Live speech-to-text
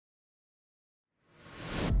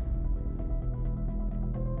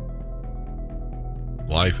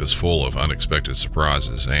Life is full of unexpected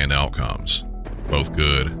surprises and outcomes, both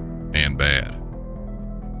good and bad.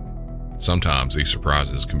 Sometimes these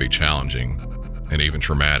surprises can be challenging and even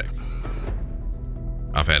traumatic.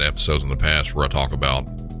 I've had episodes in the past where I talk about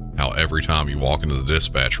how every time you walk into the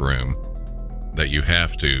dispatch room that you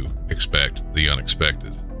have to expect the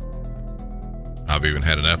unexpected. I've even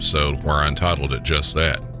had an episode where I entitled it just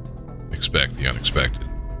that, Expect the Unexpected.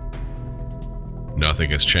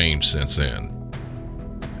 Nothing has changed since then.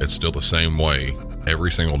 It's still the same way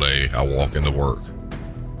every single day I walk into work.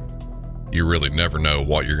 You really never know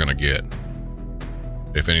what you're going to get.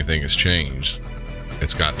 If anything has changed,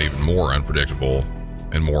 it's gotten even more unpredictable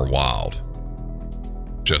and more wild.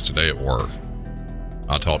 Just today at work,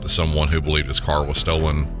 I talked to someone who believed his car was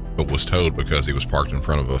stolen but was towed because he was parked in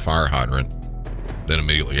front of a fire hydrant. Then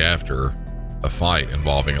immediately after, a fight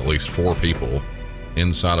involving at least 4 people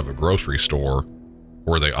inside of a grocery store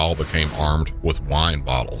where they all became armed with wine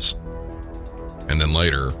bottles. And then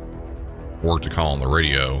later, worked a call on the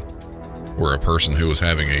radio where a person who was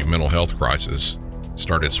having a mental health crisis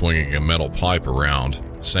started swinging a metal pipe around,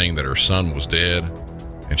 saying that her son was dead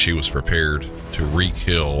and she was prepared to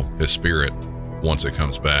re-kill his spirit once it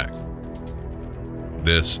comes back.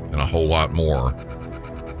 This and a whole lot more,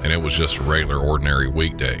 and it was just a regular, ordinary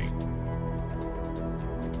weekday.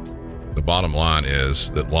 The bottom line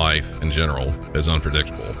is that life, in general, is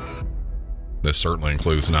unpredictable. This certainly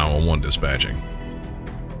includes 911 dispatching.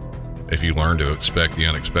 If you learn to expect the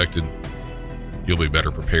unexpected, you'll be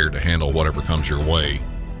better prepared to handle whatever comes your way.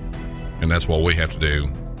 And that's what we have to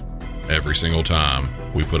do every single time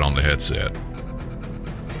we put on the headset.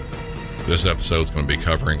 This episode is going to be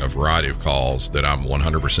covering a variety of calls that I'm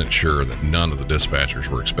 100% sure that none of the dispatchers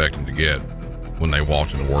were expecting to get when they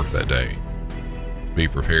walked into work that day. Be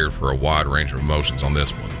prepared for a wide range of emotions on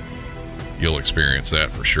this one. You'll experience that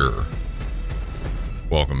for sure.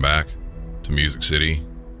 Welcome back to Music City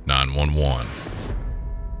 911.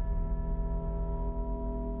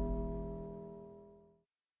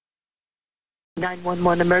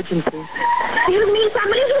 Emergency. Excuse me,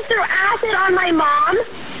 somebody just threw acid on my mom.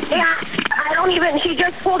 Yeah, she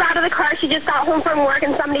just pulled out of the car. She just got home from work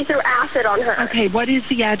and somebody threw acid on her. Okay, what is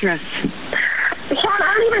the address? Sean,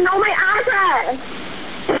 I don't even know my address.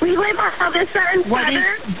 We live on this certain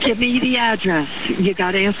Give me the address. You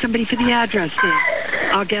got to ask somebody for the address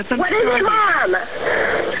there. I'll get them. What is your mom?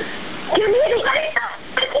 Give me the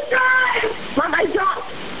Mom, I don't.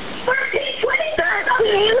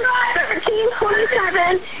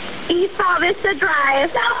 1327 East Val Vista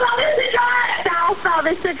Drive. South Val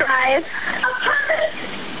Vista Drive.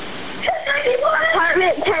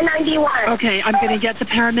 Apartment 1091. Okay, I'm going to get the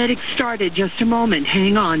paramedics started. Just a moment.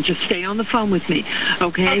 Hang on. Just stay on the phone with me.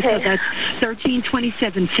 Okay. So that's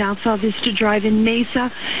 1327 South Val Vista Drive in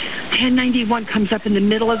Mesa. 1091 comes up in the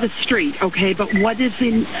middle of the street. Okay, but what's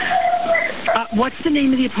the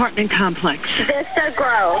name of the apartment complex? Vista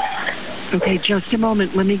Grove. Okay, just a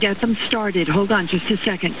moment. Let me get them started. Hold on just a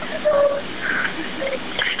second.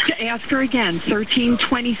 To ask her again,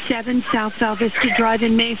 1327 South Val Vista Drive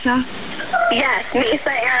in Mesa? Yes, Mesa,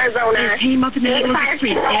 Arizona. It came up in the middle of the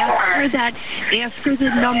street. Ask her the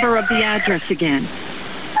number of the address again.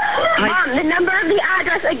 Mom, the number of the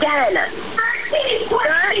address again.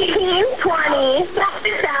 1320 South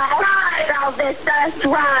Val Vista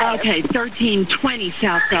Drive. Okay, 1320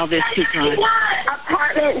 South Val Vista Drive.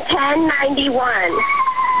 Apartment 1091.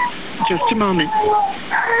 Just a moment.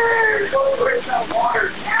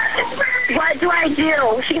 What do I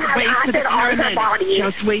do? She has acid on her body.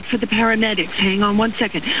 Just wait for the paramedics. Hang on one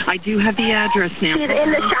second. I do have the address now. She's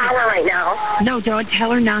in the shower right now. No, don't tell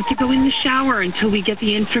her not to go in the shower until we get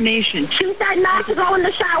the information. She said not to go in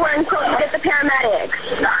the shower until you get the paramedics.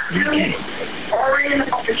 Okay.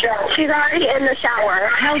 She's already in the shower.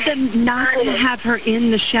 Tell them not to have her in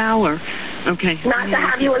the shower. Okay. Not to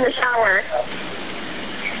have you in the shower.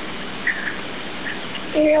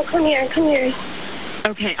 Ariel, come here.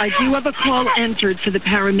 Okay, I do have a call entered for the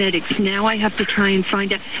paramedics. Now I have to try and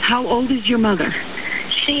find out. How old is your mother?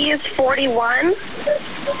 She is 41.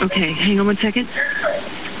 Okay, hang on one second.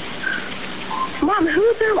 Mom,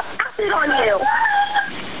 who threw acid on you?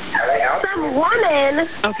 Some woman.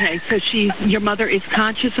 Okay, so your mother is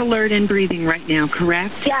conscious, alert, and breathing right now,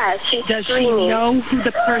 correct? Yes, she's Does screaming. she know who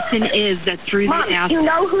the person is that threw Mom, the acid? you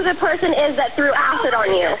know who the person is that threw acid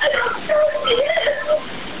on you?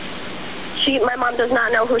 My mom does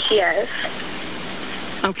not know who she is.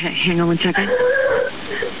 Okay, hang on one second.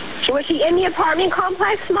 Was she in the apartment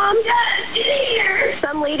complex, Mom? Yes, she's here.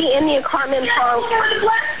 Some lady in the apartment complex.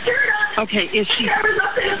 Okay, is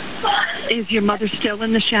your mother still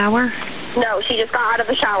in the shower? No, she just got out of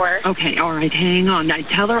the shower. Okay, all right, hang on. I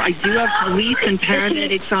tell her I do have police and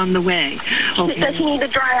paramedics on the way. Okay. Does she need to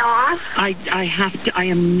dry off? I have to. I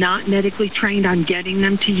am not medically trained on getting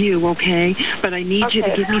them to you, okay? But I need you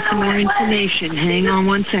to give me some more information. Hang on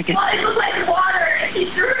one second. Well, it looked like water. She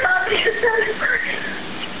threw it on me.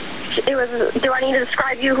 It was. Do I need to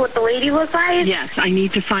describe you what the lady looked like? Yes, I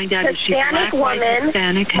need to find out if she's Hispanic black, white, woman.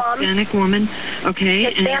 Hispanic woman.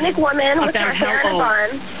 Okay. Hispanic woman with about her hair in a how old?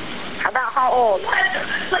 bun. About how old?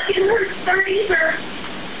 Like in her 30s or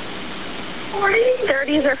 40s?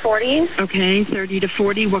 30s or 40s. Okay, 30 to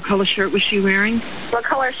 40. What color shirt was she wearing? What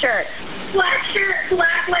color shirt? Black shirt,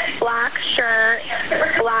 black shirt,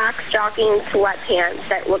 black jogging sweatpants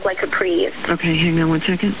that look like capris. Okay, hang on one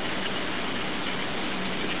second.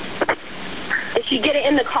 Did she get it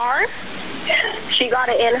in the car? She got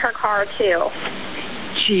it in her car too.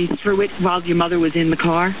 She threw it while your mother was in the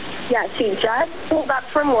car? Yeah, she just pulled up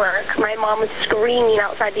from work. My mom was screaming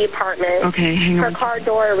outside the apartment. Okay, hang on. Her car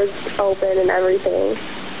door was open and everything.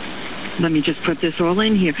 Let me just put this all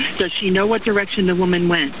in here. Does she know what direction the woman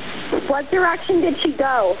went? What direction did she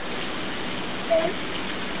go?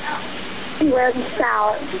 She went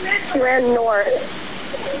south. She ran north.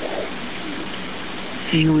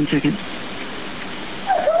 Hang on one second.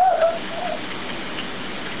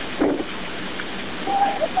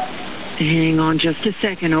 Hang on just a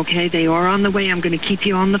second, okay? They are on the way. I'm going to keep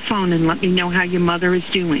you on the phone and let me know how your mother is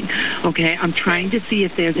doing, okay? I'm trying to see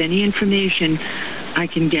if there's any information I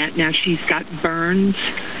can get. Now, she's got burns.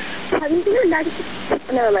 Have you seen her neck?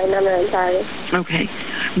 Never mind, I'm sorry. Okay.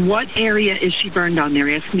 What area is she burned on there?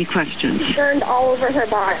 Ask me questions. Burned all over her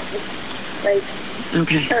body. Like,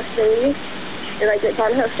 okay. Her face. Like, it's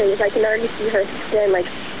on her face. I can already see her skin, like,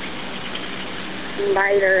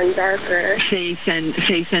 lighter and darker. Face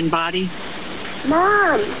and body?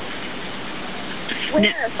 Mom!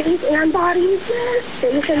 Where? Face and body?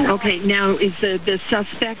 Face and body. Okay, now, is the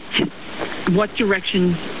suspect, what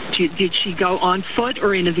direction did she go, on foot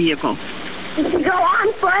or in a vehicle? Did she go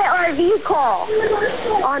on foot or a vehicle?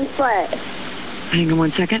 On foot. Hang on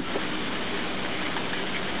one second.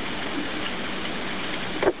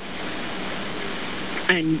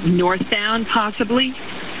 And northbound, possibly?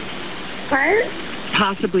 What?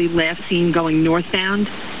 Possibly last seen going northbound.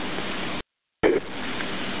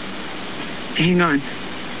 Hang on.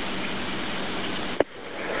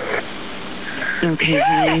 Okay,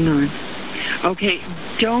 hang on. Okay,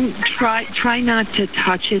 don't try not to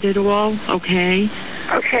touch it at all, okay?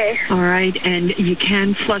 Okay. All right, and you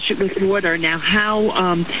can flush it with water. Now,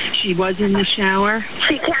 how she was in the shower?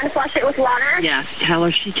 She can flush it with water? Yes, tell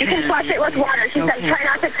her she can. You can flush it with water. She said try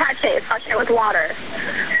not to touch it. Flush it with water.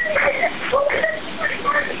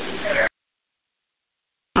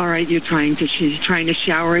 All right, she's trying to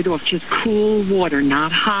shower it off. Just cool water,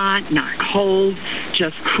 not hot, not cold,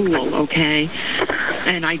 just cool, okay?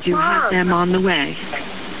 And I do have them on the way.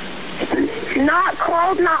 Not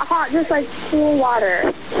cold, not hot, just like cool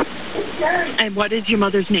water. And what is your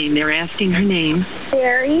mother's name? They're asking her name.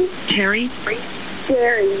 Terry. Terry?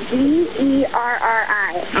 Terry. Derri.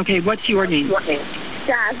 Okay, what's your name?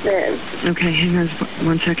 Jasmine. Okay, hang on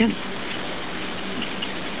one second.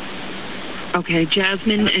 Okay,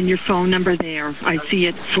 Jasmine, and your phone number there. I see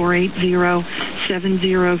it,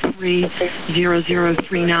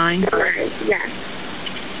 480-703-0039. Yes.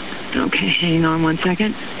 Okay, hang on one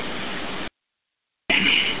second.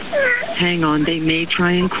 Hang on, they may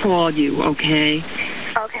try and call you, okay?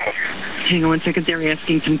 Okay. Hang on one second, they're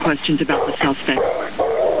asking some questions about the suspect.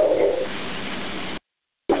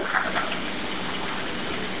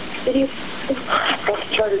 Did you...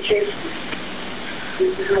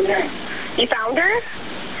 You found her?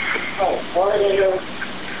 Oh, why did you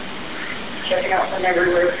checking out from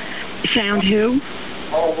everywhere? Found who?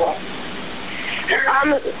 Oh, what?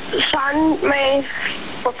 Sean, my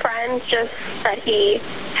friend, just said he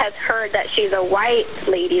has heard that she's a white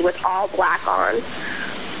lady with all black on.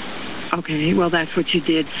 Okay, well, that's what you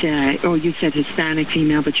did say. Oh, you said Hispanic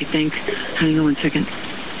female, but you think... Hang on one second.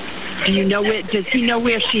 Do you know where... Does he know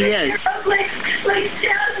where she is? Like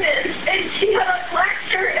Jasmine, and she had a black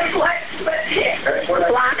shirt and black sweatpants.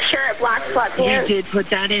 Black shirt, black sweatpants. You did put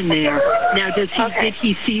that in there. Now, did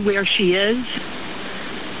he see where she is?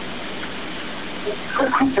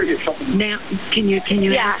 Now, can you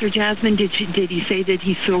answer, Jasmine? Did he say that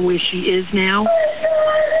he saw where she is now?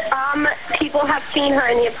 People have seen her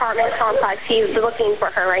in the apartment complex. He's looking for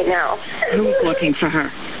her right now. Who's looking for her?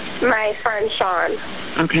 My friend Sean.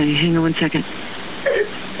 Okay, hang on one second.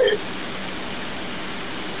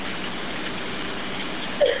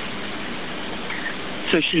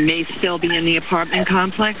 So she may still be in the apartment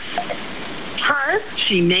complex? Huh?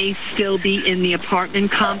 She may still be in the apartment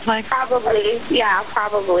complex? Probably. Yeah,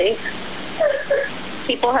 probably.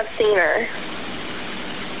 People have seen her.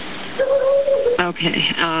 Okay.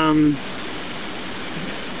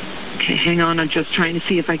 Okay, hang on. I'm just trying to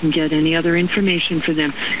see if I can get any other information for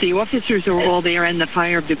them. The officers are all there and the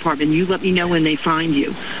fire department. You let me know when they find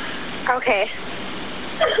you. Okay.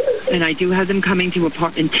 And I do have them coming to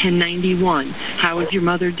apartment 1091. How is your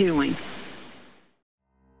mother doing?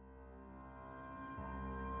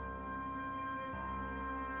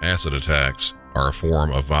 Acid attacks are a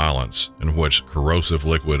form of violence in which corrosive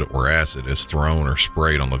liquid or acid is thrown or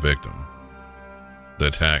sprayed on the victim. The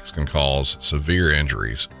attacks can cause severe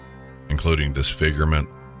injuries, including disfigurement,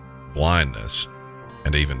 blindness,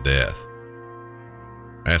 and even death.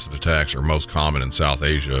 Acid attacks are most common in South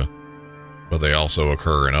Asia, but they also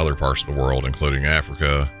occur in other parts of the world, including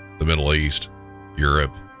Africa, the Middle East,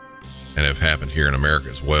 Europe, and have happened here in America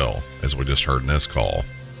as well, as we just heard in this call.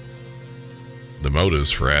 The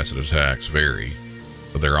motives for acid attacks vary,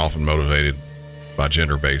 but they're often motivated by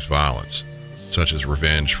gender-based violence, such as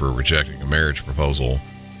revenge for rejecting a marriage proposal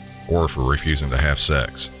or for refusing to have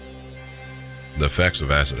sex. The effects of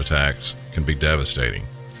acid attacks can be devastating.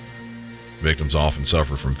 Victims often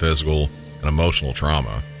suffer from physical and emotional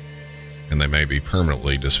trauma, and they may be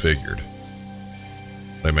permanently disfigured.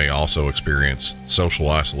 They may also experience social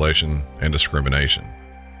isolation and discrimination.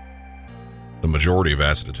 The majority of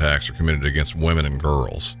acid attacks are committed against women and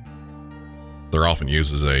girls. They're often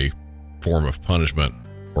used as a form of punishment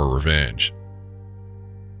or revenge.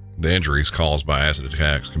 The injuries caused by acid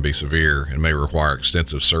attacks can be severe and may require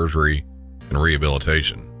extensive surgery and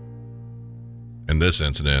rehabilitation. In this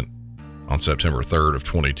incident, on September 3rd of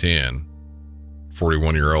 2010,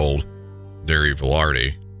 41-year-old Derry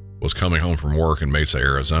Velarde was coming home from work in Mesa,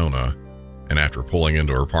 Arizona, and after pulling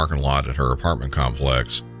into her parking lot at her apartment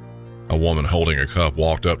complex, a woman holding a cup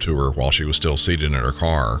walked up to her while she was still seated in her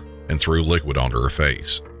car and threw liquid onto her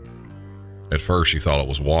face. At first, she thought it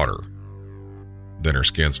was water. Then her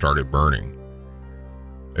skin started burning.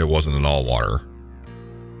 It wasn't at all water.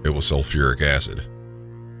 It was sulfuric acid.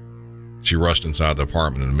 She rushed inside the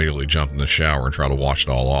apartment and immediately jumped in the shower and tried to wash it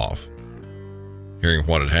all off. Hearing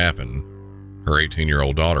what had happened, her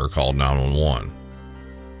 18-year-old daughter called 911.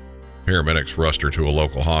 Paramedics rushed her to a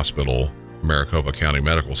local hospital, Maricopa County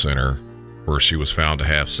Medical Center, where she was found to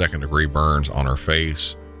have second-degree burns on her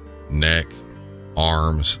face, neck,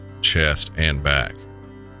 arms, chest, and back.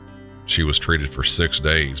 She was treated for 6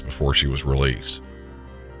 days before she was released.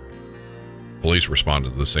 Police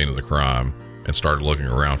responded to the scene of the crime and started looking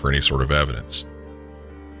around for any sort of evidence.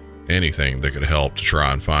 Anything that could help to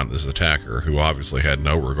try and find this attacker, who obviously had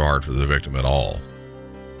no regard for the victim at all.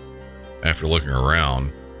 After looking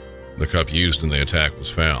around, the cup used in the attack was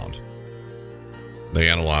found. They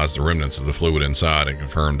analyzed the remnants of the fluid inside and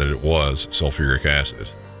confirmed that it was sulfuric acid.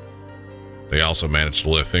 They also managed to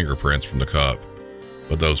lift fingerprints from the cup,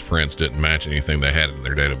 but those prints didn't match anything they had in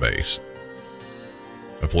their database.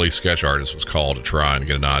 A police sketch artist was called to try and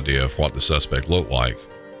get an idea of what the suspect looked like,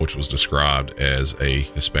 which was described as a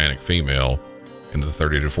Hispanic female in the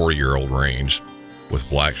 30 to 40-year-old range with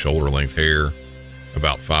black shoulder-length hair,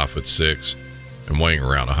 about 5'6", and weighing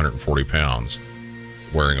around 140 pounds,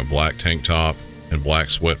 wearing a black tank top and black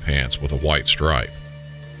sweatpants with a white stripe.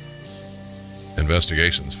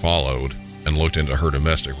 Investigations followed and looked into her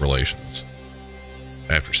domestic relations.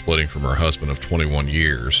 After splitting from her husband of 21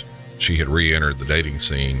 years, she had re-entered the dating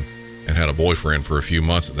scene and had a boyfriend for a few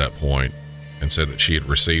months at that point, and said that she had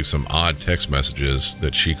received some odd text messages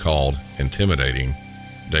that she called intimidating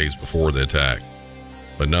days before the attack,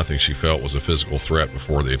 but nothing she felt was a physical threat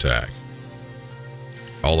before the attack.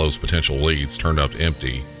 All those potential leads turned up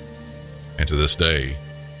empty, and to this day,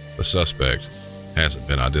 the suspect hasn't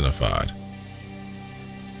been identified.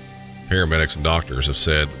 Paramedics and doctors have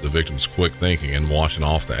said that the victim's quick thinking and washing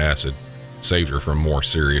off the acid saved her from more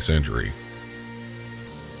serious injury.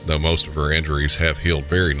 Though most of her injuries have healed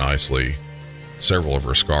very nicely, several of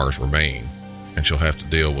her scars remain, and she'll have to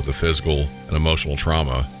deal with the physical and emotional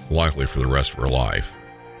trauma likely for the rest of her life.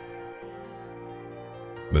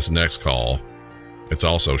 This next call, it's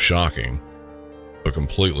also shocking, but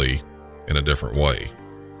completely in a different way.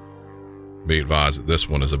 Be advised that this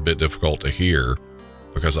one is a bit difficult to hear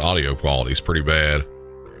because the audio quality is pretty bad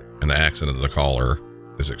and the accent of the caller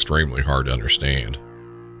is extremely hard to understand.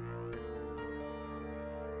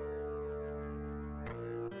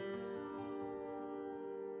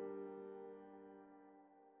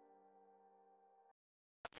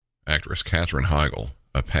 Actress Katherine Heigl,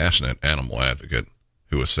 a passionate animal advocate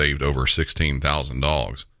who has saved over 16,000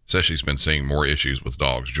 dogs, says she's been seeing more issues with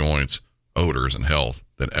dogs' joints, odors, and health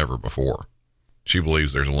than ever before. She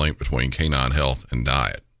believes there's a link between canine health and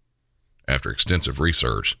diet. After extensive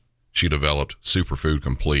research, she developed Superfood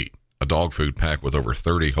Complete, a dog food packed with over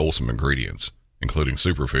 30 wholesome ingredients, including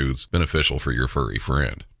superfoods beneficial for your furry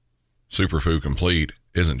friend. Superfood Complete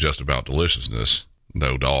isn't just about deliciousness,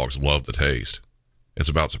 though dogs love the taste. It's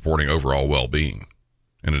about supporting overall well-being.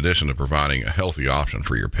 In addition to providing a healthy option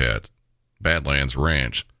for your pet, Badlands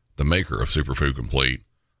Ranch, the maker of Superfood Complete,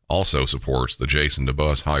 also supports the Jason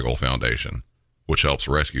DeBus Heigl Foundation, which helps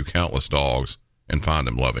rescue countless dogs and find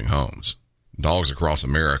them loving homes. Dogs across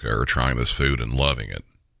America are trying this food and loving it.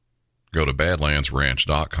 Go to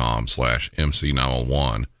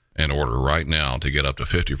badlandsranch.com/MC901 and order right now to get up to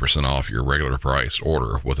 50% off your regular priced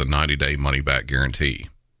order with a 90-day money-back guarantee.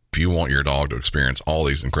 If you want your dog to experience all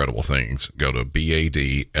these incredible things, go to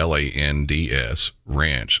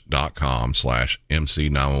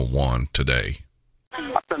badlandsranch.com/MC901 today.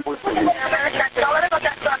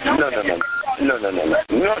 No,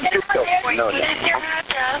 just go. No.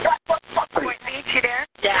 Point me, you there?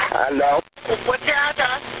 Yeah. Hello? What's your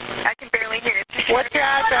address? I can barely hear you. What's your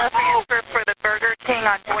address? Transfer for the Burger King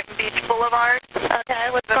on Boynton Beach Boulevard. Okay,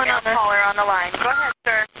 what's going on there? Caller on the line. Go ahead,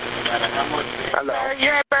 sir. Hello? Sir,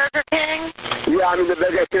 you're at Burger King? Yeah, I'm in the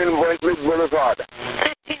Burger King, Boynton Beach Boulevard.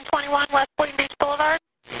 1521 West Boynton Beach Boulevard?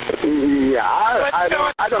 Yeah, I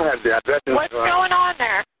don't have the address. What's going on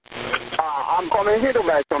there? I'm coming here to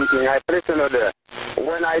buy something. I place an order.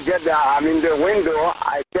 When I get there, I'm in the window.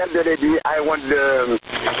 I tell the lady I want the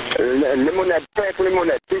lemonade, pink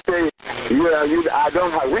lemonade. She say, we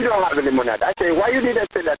don't have a lemonade. I say, why you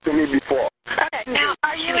didn't say that to me before? Okay, now,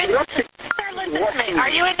 are you in... Sir, listen to me. Are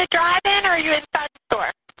you in the drive-in or are you inside the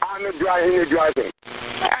store? I'm in the driving.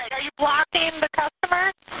 All right, are you blocking the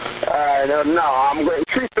customer? No, I'm going.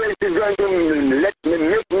 She says she's going to make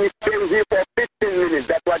me stay here for 15 minutes.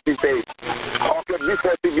 That's what she says. Okay,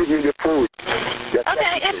 before she gives me the food.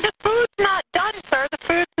 Okay, if the food's not done, sir, the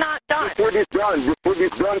food's not done. The food is done. The food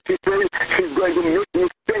is done. She says she's going to make me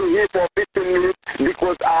stay here for 15 minutes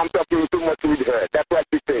because I'm talking too much with her. That's what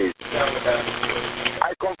she says.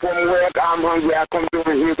 I come from work. I'm hungry. I come to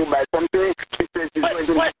here to buy something. She says she's going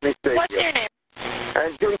to make me stay What's here. your name?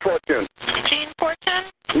 Jean Fortune. Jean Fortune?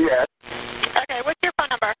 Yes. Okay, what's your phone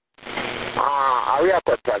number? Area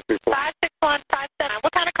code 561. 56157.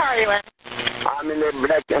 What kind of car are you in? I'm in a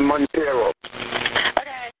black Montero.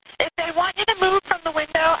 Okay. If they want you to move from the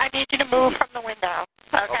window, I need you to move from the window.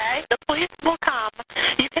 Okay? The police will come.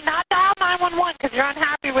 You cannot dial 911 because you're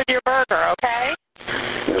unhappy with your burger, okay?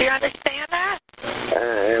 Do you understand that?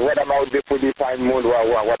 What about the 45 mood?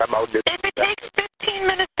 What about the... If it takes 15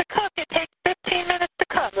 minutes to cook, it takes 15 minutes to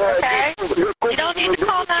cook, okay? You don't need to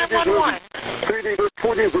call 911. The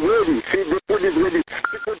food is ready. See, the food is ready.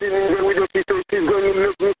 She put it in the window. She says she's going to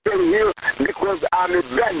make me stay here because I'm a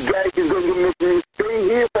bad guy. She's going to make me stay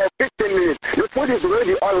here for 15 minutes. The food is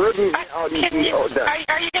ready already. Are you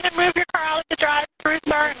going to move your car out of the drive-thru,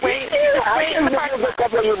 sir, and wait? Just wait in the parking lot.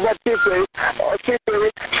 But she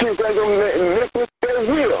says she's going to make me stay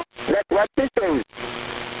here. That's what she says.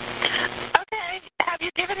 Okay. Have you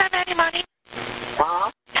given them any money?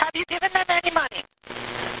 Huh? Have you given them any money?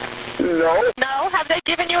 No. No? Have they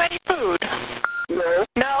given you any food? No.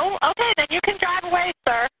 No? Okay, then you can drive away,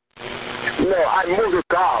 sir. No, I move the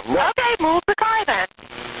car. Okay, move the car then.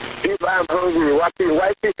 If I'm hungry, why she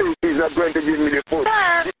says she's not going to give me the food?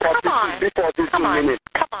 Sir, come on. Before 15 minutes.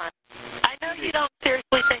 Come on. I know you don't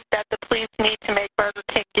seriously think that the police need to make Burger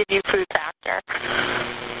King give you food faster.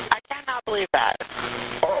 I cannot believe that.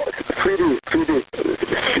 Oh, sweetie.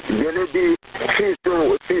 The lady, she's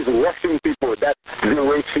washing people. That's the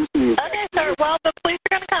way she is. Okay, sir. Well, the police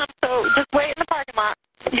are going to come, so just wait in the parking lot.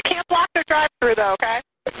 You can't block their drive-thru, though, okay?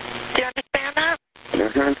 Do you understand that?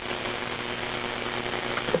 Mm-hmm.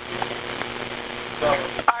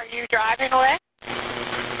 Are you driving away?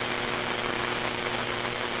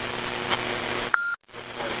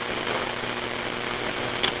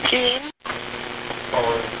 Jean?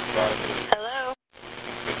 Hello?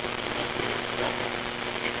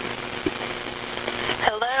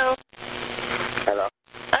 Hello? Hello.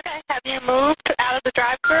 Okay, have you moved out of the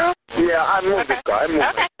drive-thru? Yeah, I moved the car.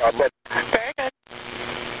 Okay. But Very good.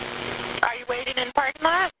 Are you waiting in the parking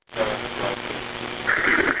lot?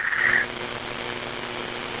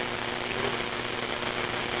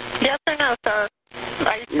 Yes or no, sir?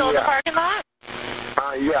 Are you still in the parking lot?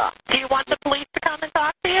 Yeah. Do you want the police to come and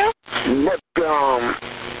talk to you? But,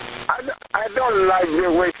 I don't like the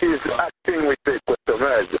way she's acting with the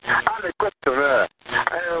customers. I'm a customer.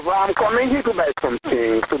 I'm coming here to buy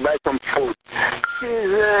something, to buy some food.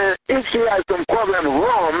 If she has some problem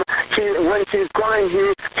wrong, when she's coming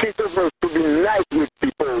here, she's supposed to be nice with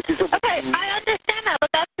people. Okay, I understand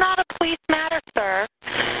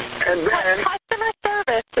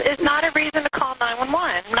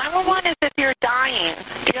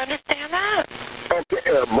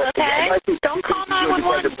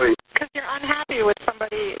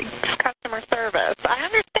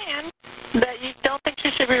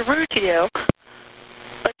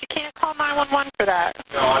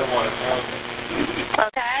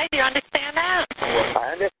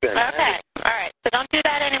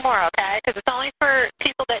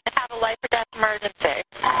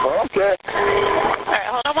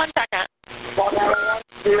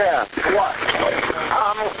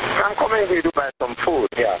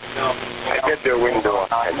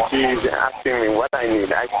asking me what I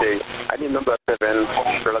need. I say, I need number 7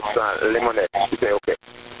 plus lemonade. She say, okay.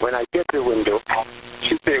 When I get to the window,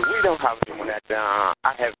 she say, we don't have lemonade.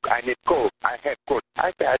 I need Coke. I have Coke.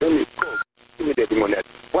 I say, I don't need Coke. Give me the lemonade.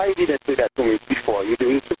 Why you didn't say that to me before?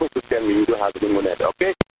 You're supposed to tell me you don't have lemonade,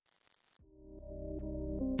 okay?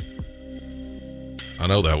 I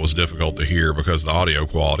know that was difficult to hear because the audio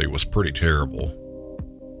quality was pretty terrible.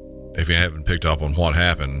 If you haven't picked up on what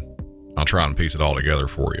happened, I'll try and piece it all together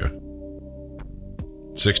for you.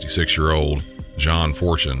 66-year-old John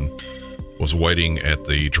Fortune was waiting at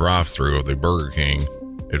the drive-thru of the Burger King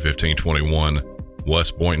at 1521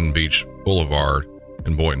 West Boynton Beach Boulevard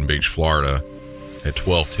in Boynton Beach, Florida at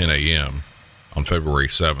 12:10 a.m. on February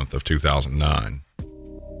 7th of 2009.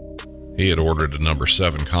 He had ordered a number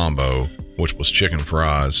 7 combo, which was chicken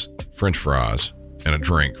fries, french fries, and a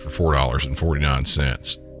drink for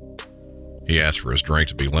 $4.49. He asked for his drink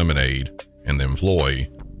to be lemonade, and the employee,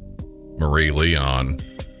 Marie Leon,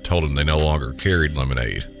 told him they no longer carried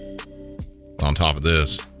lemonade. On top of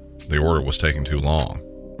this, the order was taking too long.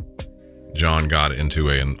 John got into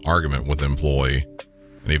an argument with the employee,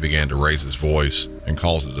 and he began to raise his voice and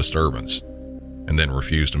cause a disturbance, and then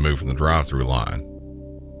refused to move from the drive-thru line.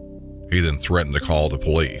 He then threatened to call the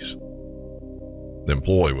police. The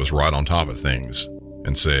employee was right on top of things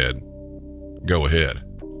and said, "Go ahead."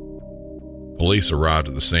 Police arrived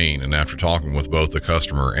at the scene and, after talking with both the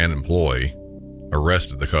customer and employee,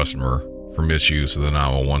 arrested the customer for misuse of the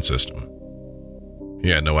 911 system. He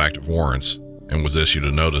had no active warrants and was issued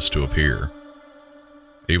a notice to appear.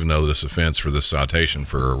 Even though this offense for this citation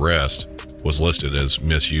for arrest was listed as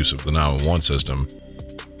misuse of the 911 system,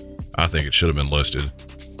 I think it should have been listed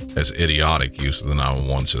as idiotic use of the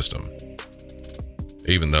 911 system.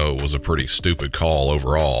 Even though it was a pretty stupid call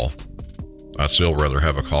overall, I'd still rather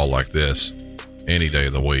have a call like this any day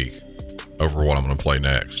of the week over what I'm going to play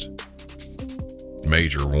next.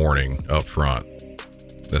 Major warning up front.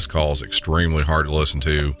 This call is extremely hard to listen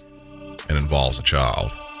to and involves a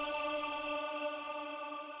child.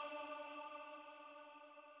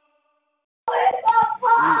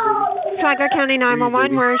 Tiger County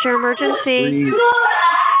 911, where is your emergency?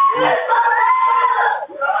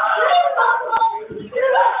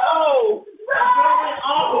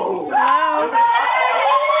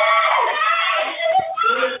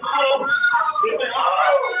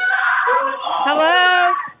 Hello?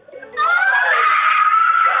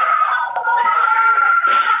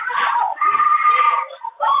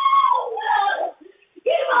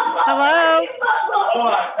 Hello?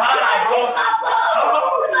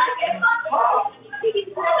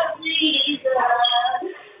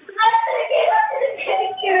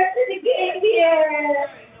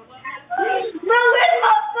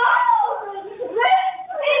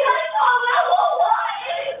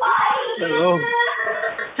 Hello?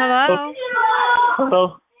 Hello? Hello?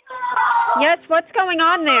 Yes, what's going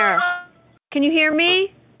on there? Can you hear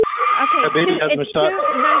me? Okay. My baby has been shot.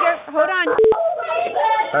 Hold on.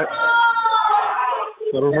 I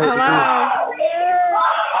don't know what to Hello?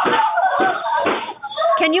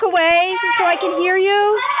 Can you go away so I can hear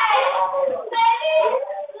you?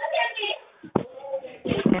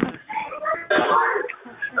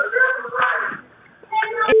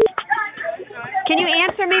 Can you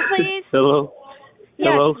answer me, please? Hello?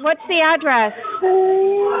 Yes. Hello? What's the address?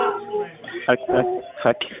 I can't.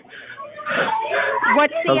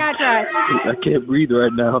 What's the address? I can't breathe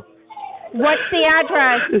right now. What's the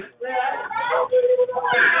address?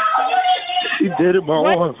 She did it my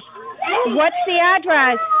arm. What's the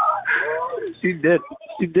address? She did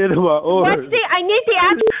it my arm. I need the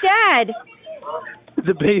address dead.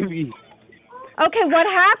 The baby. Okay, what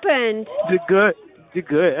happened? The gun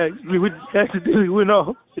actually accidentally went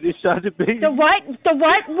off and it shot the baby. The what?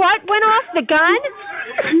 What went off? The gun?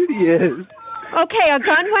 Yes. Okay, a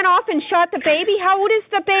gun went off and shot the baby? How old is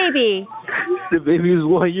the baby? The baby is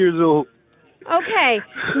 1 year old. Okay.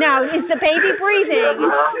 Now, is the baby breathing?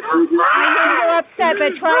 I know you're upset,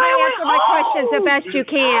 but try to answer my questions the best you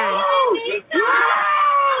can.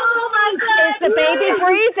 Is the baby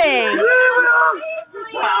breathing?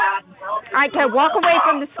 Okay, walk away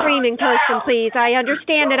from the screaming person, please. I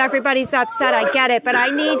understand that everybody's upset. I get it, but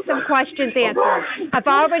I need some questions answered. I've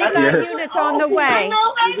already got units on the way.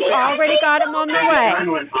 Already got them on the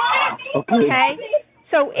way. Okay?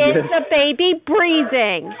 So is the baby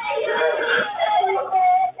breathing?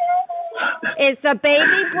 Is the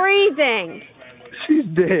baby breathing? She's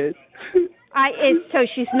dead. So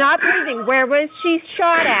she's not breathing. Where was she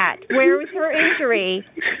shot at? Where was her injury?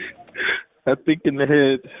 I think in the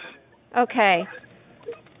head. Okay.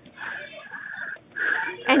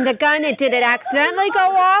 And the gun, did it accidentally go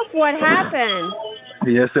off? What happened?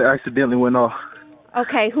 Yes, it accidentally went off.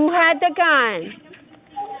 Okay, who had the gun?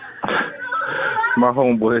 My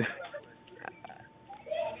homeboy.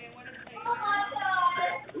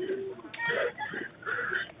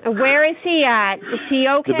 Where is he at? Is he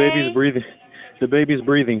okay? The baby's breathing. The baby's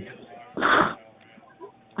breathing.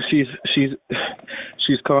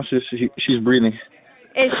 She's conscious. She's breathing.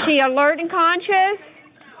 Is she alert and conscious?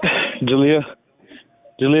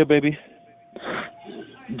 Jalea, baby.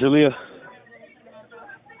 Jalea.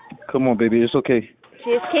 Come on, baby. It's okay.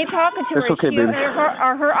 Just keep talking to her. It's okay, baby.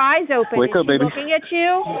 Are her eyes open? Wake up, baby. Is she looking at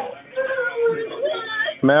you?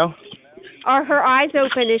 Mel? Are her eyes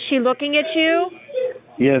open? Is she looking at you?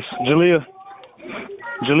 Yes. Jalea,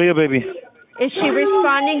 baby. Is she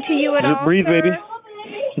responding to you at all, Breathe, sir? baby.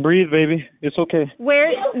 Breathe, baby. It's okay.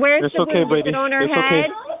 Where's it's the okay, wound? baby. Is it on her it's head?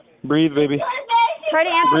 Okay. Breathe, baby. Try to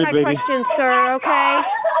answer Breathe, my baby. questions, sir, okay?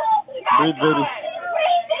 Breathe, baby.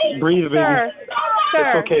 Breathe, baby. Sir.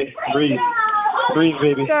 It's okay. Breathe. Breathe,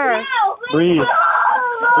 baby. Sir. Breathe.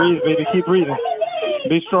 Breathe, baby. Keep breathing.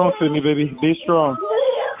 Be strong for me, baby. Be strong.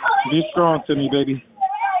 Be strong to me, baby.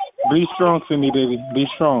 Be strong for me, baby. Be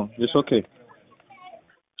strong. It's okay.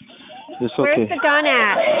 It's okay. Where's the gun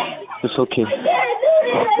at? It's okay.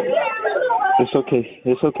 It's okay.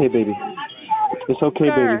 It's okay, baby. It's okay,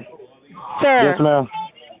 Sir. baby. Sir. Yes, ma'am.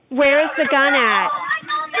 Where is the gun at?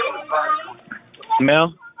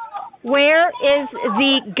 Ma'am? Where is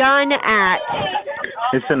the gun at?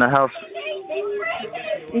 It's in the house.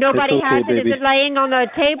 Nobody It's okay, has it. baby. Is it laying on the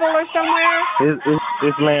table or somewhere?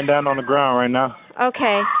 It's laying down on the ground right now.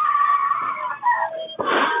 Okay.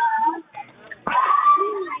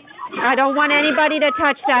 I don't want anybody to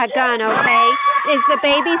touch that gun, okay? Is the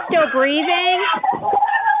baby still breathing?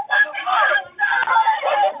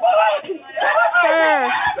 Sir.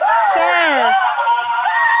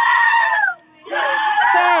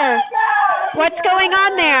 What's going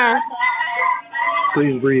on there?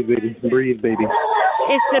 Please breathe, baby. Breathe, baby.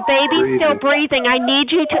 Is the baby Breathe. still breathing? I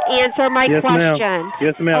need you to answer my Yes, question. ma'am.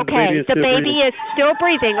 Yes, ma'am. Okay, The baby is still is still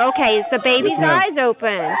breathing. breathing. Okay, is the baby's Yes, ma'am. eyes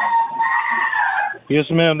open? Yes,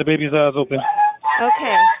 ma'am. The baby's eyes open.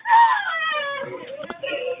 Okay.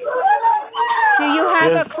 Do you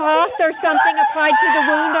have Yes. a cloth or something applied to the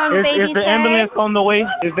wound on the baby's Is the head? ambulance on the way?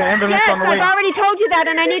 Is the ambulance Yes, on the way? I've already told you that,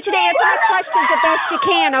 and I need you to answer my questions the best you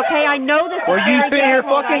can, okay? I know this Well, is you very sit here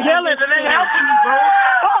difficult. fucking I yelling. It ain't understand. helping you, bro.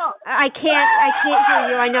 I can't hear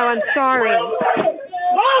you. I know. I'm sorry.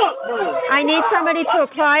 I need somebody to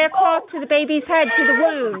apply a cloth to the baby's head, to the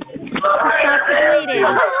wound, to stop the bleeding.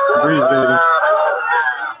 Breathe, baby.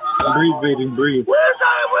 Breathe, baby. Breathe.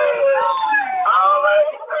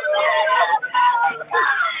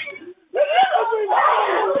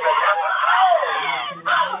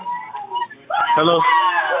 Hello?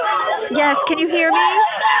 Yes, can you hear me?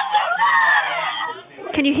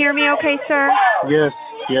 Can you hear me okay, sir? Yes,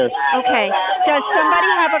 yes. Okay. Does somebody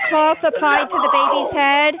have a cloth applied to the baby's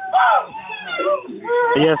head?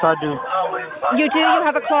 Yes, I do. You do? You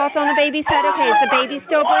have a cloth on the baby's head? Okay. Is the baby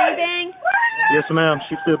still breathing? Yes, ma'am.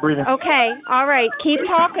 She's still breathing. Okay. All right. Keep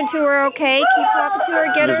talking to her, okay? Keep talking to her.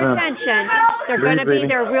 Get Yes, her ma'am. attention. They're Breathe, going to be baby.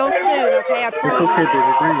 there real soon, okay? I It's promise. okay,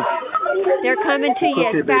 baby. Breathe. They're coming to It's you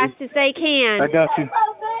okay, as fast baby. as they can. I got you.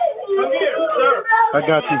 I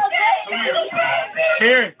got you.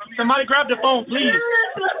 Here, somebody grab the phone, please.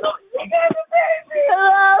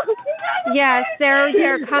 Yes, they're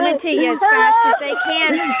coming to you as fast as they can.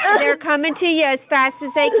 They're coming to you as fast as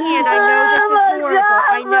they can. I know this is horrible.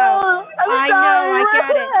 I know. I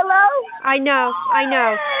get it. I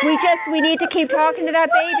know. We need to keep talking to that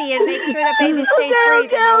baby and make sure that baby stays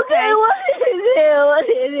breathing, okay?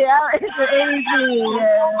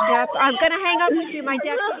 Yep, I'm going to hang up with you. My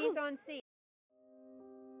deputy's on scene.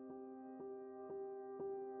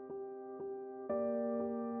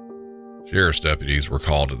 Sheriff's deputies were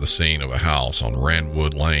called to the scene of a house on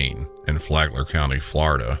Randwood Lane in Flagler County,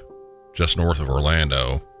 Florida, just north of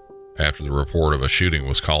Orlando, after the report of a shooting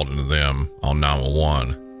was called into them on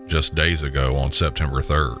 911 just days ago on September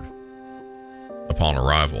 3rd. Upon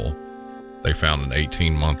arrival, they found an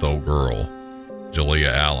 18-month-old girl,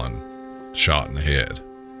 Jalea Allen, shot in the head.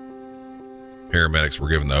 Paramedics were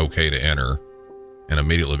given the okay to enter and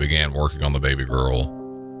immediately began working on the baby girl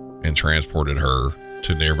and transported her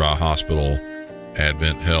to nearby hospital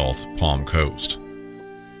Advent Health, Palm Coast.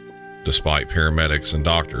 Despite paramedics and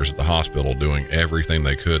doctors at the hospital doing everything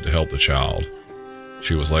they could to help the child,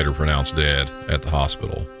 she was later pronounced dead at the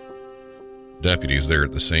hospital. Deputies there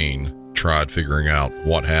at the scene tried figuring out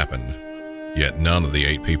what happened, yet none of the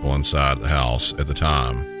 8 people inside the house at the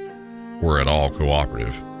time were at all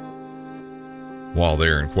cooperative. While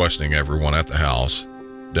there and questioning everyone at the house,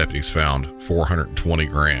 deputies found 420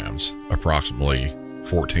 grams, approximately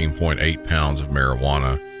 14.8 pounds of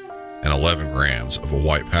marijuana, and 11 grams of a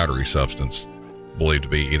white powdery substance believed to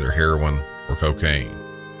be either heroin or cocaine.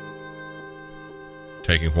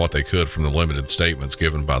 Taking what they could from the limited statements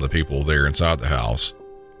given by the people there inside the house,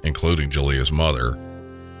 including Jalea's mother,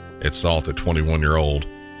 it's thought that 21-year-old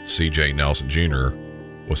C.J. Nelson Jr.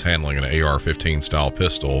 was handling an AR-15 style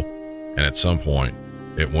pistol, and at some point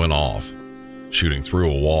it went off, shooting through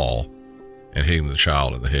a wall and hitting the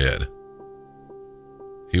child in the head.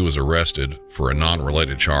 He was arrested for a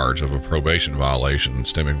non-related charge of a probation violation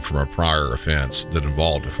stemming from a prior offense that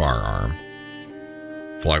involved a firearm.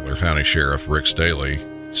 Flagler County Sheriff Rick Staley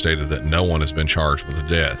stated that no one has been charged with a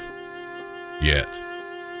death yet.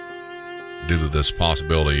 Due to this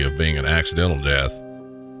possibility of being an accidental death,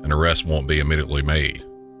 an arrest won't be immediately made.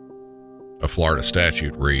 A Florida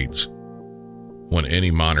statute reads, "When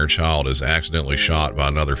any minor child is accidentally shot by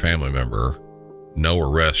another family member, no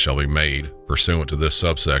arrest shall be made pursuant to this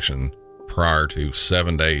subsection prior to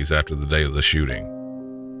 7 days after the date of the shooting.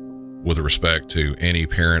 With respect to any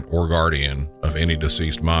parent or guardian of any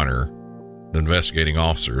deceased minor, the investigating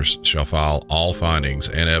officers shall file all findings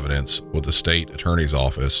and evidence with the state attorney's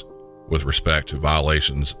office with respect to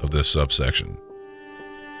violations of this subsection.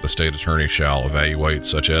 The state attorney shall evaluate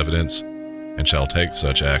such evidence and shall take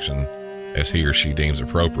such action as he or she deems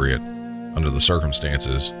appropriate under the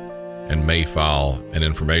circumstances and may file an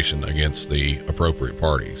information against the appropriate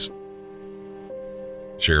parties."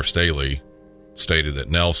 Sheriff Staley stated that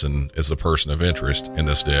Nelson is the person of interest in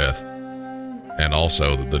this death, and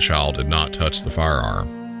also that the child did not touch the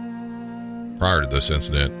firearm. Prior to this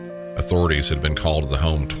incident, authorities had been called to the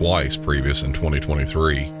home twice previous in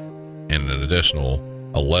 2023, and an additional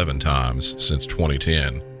 11 times since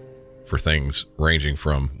 2010 for things ranging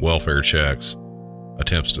from welfare checks,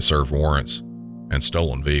 attempts to serve warrants, and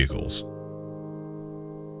stolen vehicles.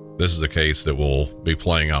 This is a case that will be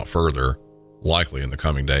playing out further, likely in the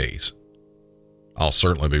coming days. I'll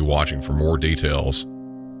certainly be watching for more details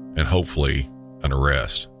and hopefully an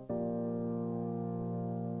arrest.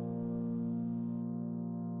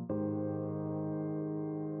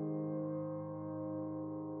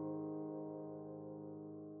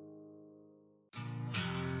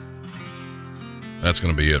 That's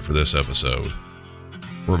going to be it for this episode.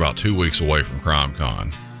 We're about 2 weeks away from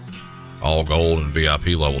CrimeCon. All gold and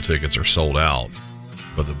VIP level tickets are sold out,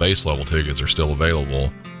 but the base level tickets are still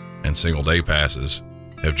available, and single day passes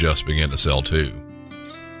have just begun to sell too.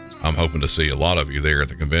 I'm hoping to see a lot of you there at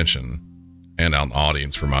the convention and out in the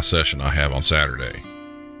audience for my session I have on Saturday.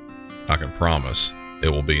 I can promise it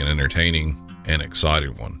will be an entertaining and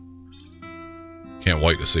exciting one. Can't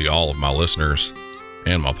wait to see all of my listeners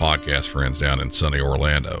and my podcast friends down in sunny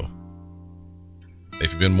Orlando.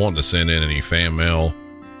 If you've been wanting to send in any fan mail,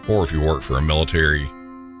 or if you work for a military,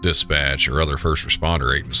 dispatch, or other first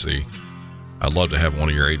responder agency, I'd love to have one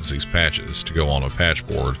of your agency's patches to go on a patch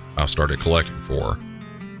board I've started collecting for.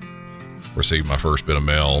 Received my first bit of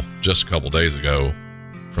mail just a couple days ago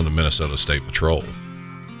from the Minnesota State Patrol.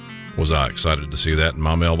 Was I excited to see that in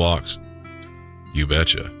my mailbox? You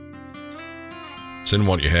betcha. Send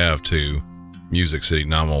what you have to Music City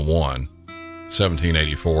 911,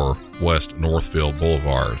 1784 West Northfield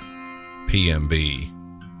Boulevard, PMB.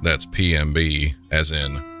 That's PMB as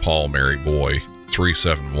in Paul Mary Boy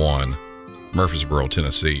 371, Murfreesboro,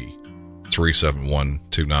 Tennessee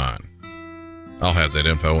 37129. I'll have that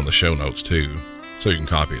info in the show notes too, so you can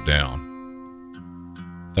copy it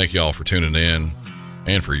down. Thank you all for tuning in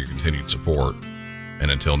and for your continued support. And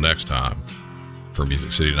until next time, for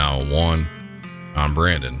Music City 911, I'm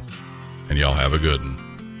Brandon, and y'all have a good one.